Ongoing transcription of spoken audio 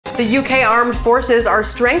The UK Armed Forces are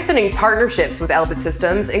strengthening partnerships with Elbit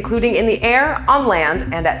Systems, including in the air, on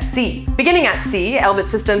land, and at sea. Beginning at sea, Elbit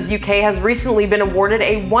Systems UK has recently been awarded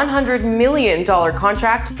a $100 million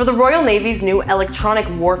contract for the Royal Navy's new electronic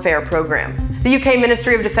warfare program. The UK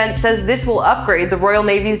Ministry of Defence says this will upgrade the Royal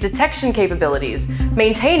Navy's detection capabilities,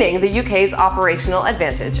 maintaining the UK's operational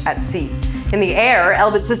advantage at sea. In the air,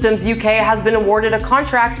 Elbit Systems UK has been awarded a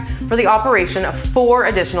contract for the operation of 4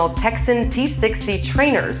 additional Texan T-6C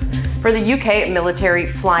trainers for the UK military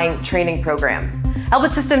flying training program.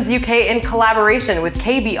 Elbit Systems UK, in collaboration with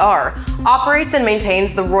KBR, operates and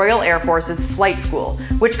maintains the Royal Air Force's Flight School,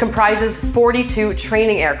 which comprises 42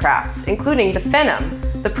 training aircrafts, including the Phenom,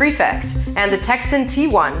 the Prefect, and the Texan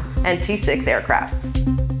T1 and T6 aircrafts.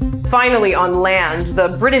 Finally, on land,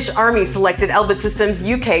 the British Army selected Elbit Systems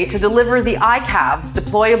UK to deliver the ICAVS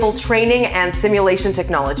Deployable training and simulation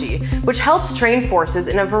technology, which helps train forces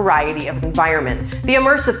in a variety of environments. The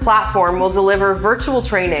immersive platform will deliver virtual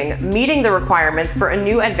training, meeting the requirements for a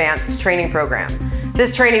new advanced training program.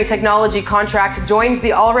 This training technology contract joins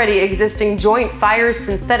the already existing Joint Fires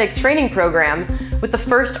Synthetic Training Program with the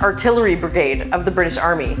 1st Artillery Brigade of the British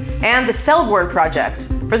Army and the Selbourne project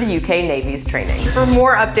for the UK Navy's training. For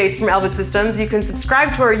more updates from Elbit Systems, you can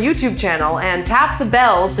subscribe to our YouTube channel and tap the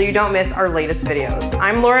bell so you don't miss our latest videos.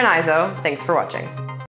 I'm Lauren Izzo. Thanks for watching.